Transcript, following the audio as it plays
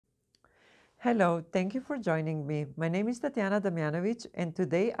Hello, thank you for joining me. My name is Tatiana Damjanovic, and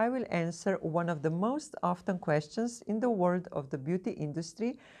today I will answer one of the most often questions in the world of the beauty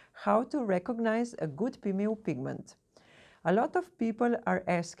industry: how to recognize a good female pigment. A lot of people are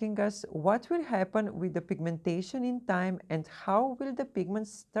asking us what will happen with the pigmentation in time and how will the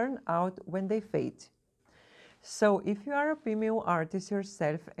pigments turn out when they fade. So if you are a female artist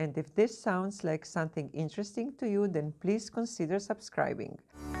yourself and if this sounds like something interesting to you, then please consider subscribing.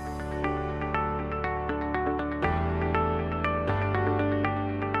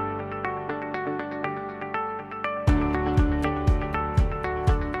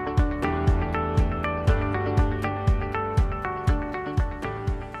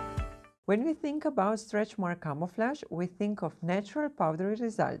 When we think about stretch mark camouflage, we think of natural powdery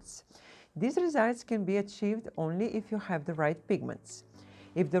results. These results can be achieved only if you have the right pigments.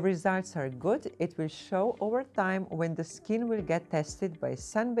 If the results are good, it will show over time when the skin will get tested by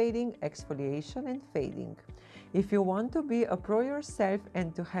sunbathing, exfoliation, and fading. If you want to be a pro yourself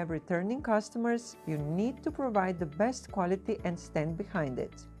and to have returning customers, you need to provide the best quality and stand behind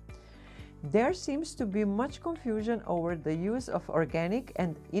it. There seems to be much confusion over the use of organic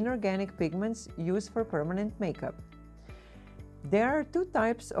and inorganic pigments used for permanent makeup. There are two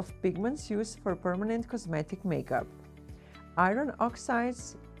types of pigments used for permanent cosmetic makeup: iron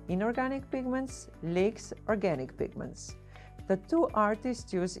oxides, inorganic pigments, lakes, organic pigments. The two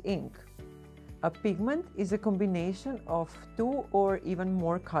artists use ink. A pigment is a combination of two or even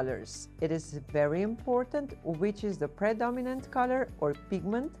more colors. It is very important which is the predominant color or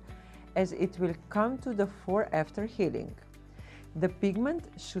pigment, as it will come to the fore after healing. The pigment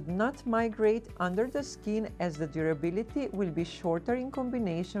should not migrate under the skin, as the durability will be shorter in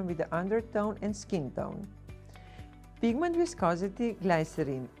combination with the undertone and skin tone. Pigment viscosity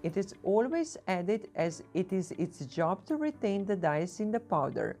glycerin. It is always added as it is its job to retain the dyes in the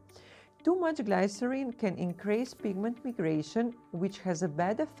powder. Too much glycerin can increase pigment migration, which has a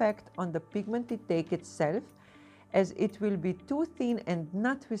bad effect on the pigment intake itself, as it will be too thin and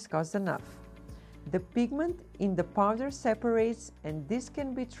not viscous enough. The pigment in the powder separates, and this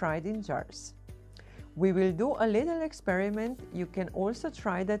can be tried in jars. We will do a little experiment. You can also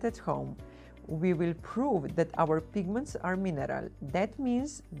try that at home. We will prove that our pigments are mineral. That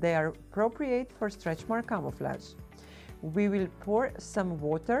means they are appropriate for stretch mark camouflage. We will pour some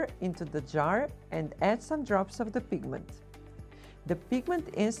water into the jar and add some drops of the pigment. The pigment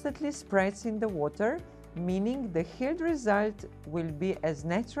instantly spreads in the water, meaning the healed result will be as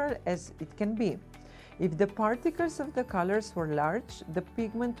natural as it can be. If the particles of the colors were large, the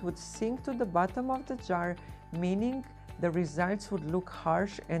pigment would sink to the bottom of the jar, meaning the results would look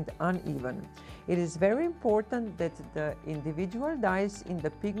harsh and uneven. It is very important that the individual dyes in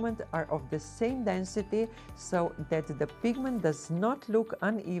the pigment are of the same density so that the pigment does not look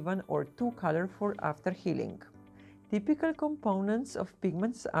uneven or too colorful after healing. Typical components of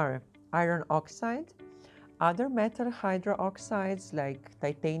pigments are iron oxide, other metal hydroxides like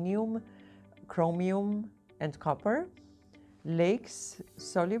titanium, chromium, and copper, lakes,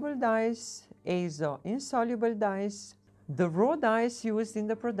 soluble dyes, azo-insoluble dyes. The raw dyes used in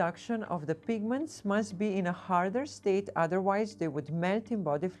the production of the pigments must be in a harder state, otherwise they would melt in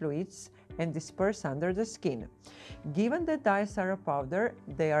body fluids and disperse under the skin. Given that dyes are a powder,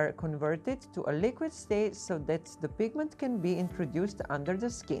 they are converted to a liquid state so that the pigment can be introduced under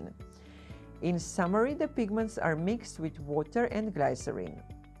the skin. In summary, the pigments are mixed with water and glycerin.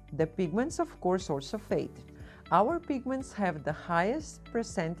 The pigments, of course, also fade. Our pigments have the highest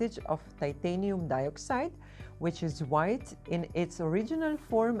percentage of titanium dioxide, which is white in its original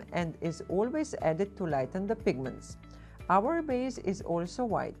form and is always added to lighten the pigments. Our base is also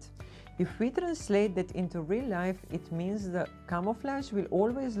white. If we translate that into real life, it means the camouflage will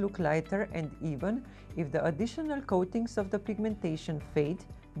always look lighter, and even if the additional coatings of the pigmentation fade,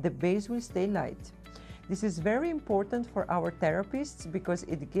 the base will stay light. This is very important for our therapists because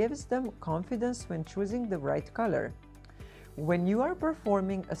it gives them confidence when choosing the right color. When you are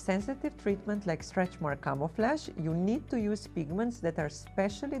performing a sensitive treatment like stretch mark camouflage, you need to use pigments that are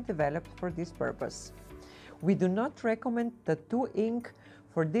specially developed for this purpose. We do not recommend tattoo ink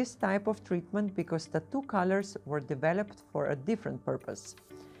for this type of treatment because tattoo colors were developed for a different purpose.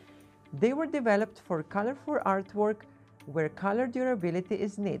 They were developed for colorful artwork where color durability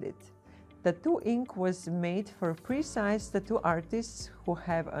is needed. Tattoo ink was made for precise tattoo artists who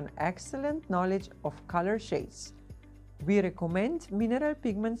have an excellent knowledge of color shades. We recommend mineral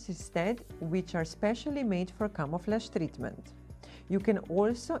pigments instead, which are specially made for camouflage treatment. You can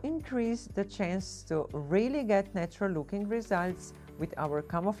also increase the chance to really get natural looking results with our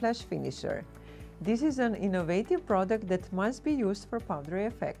camouflage finisher. This is an innovative product that must be used for powdery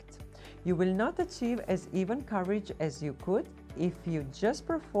effect. You will not achieve as even coverage as you could if you just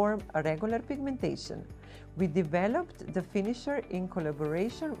perform a regular pigmentation. We developed the finisher in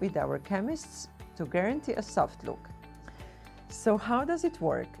collaboration with our chemists to guarantee a soft look. So how does it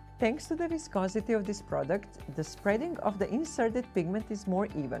work? Thanks to the viscosity of this product, the spreading of the inserted pigment is more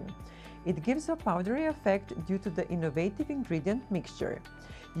even. It gives a powdery effect due to the innovative ingredient mixture.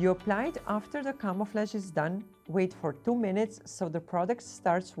 You apply it after the camouflage is done, wait for 2 minutes so the product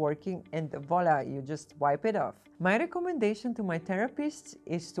starts working, and voila, you just wipe it off. My recommendation to my therapists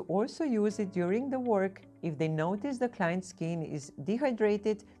is to also use it during the work if they notice the client's skin is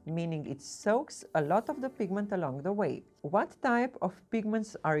dehydrated, meaning it soaks a lot of the pigment along the way. What type of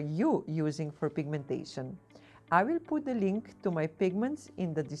pigments are you using for pigmentation? I will put the link to my pigments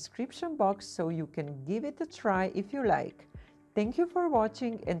in the description box so you can give it a try if you like. Thank you for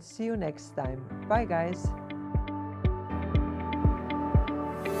watching and see you next time. Bye guys!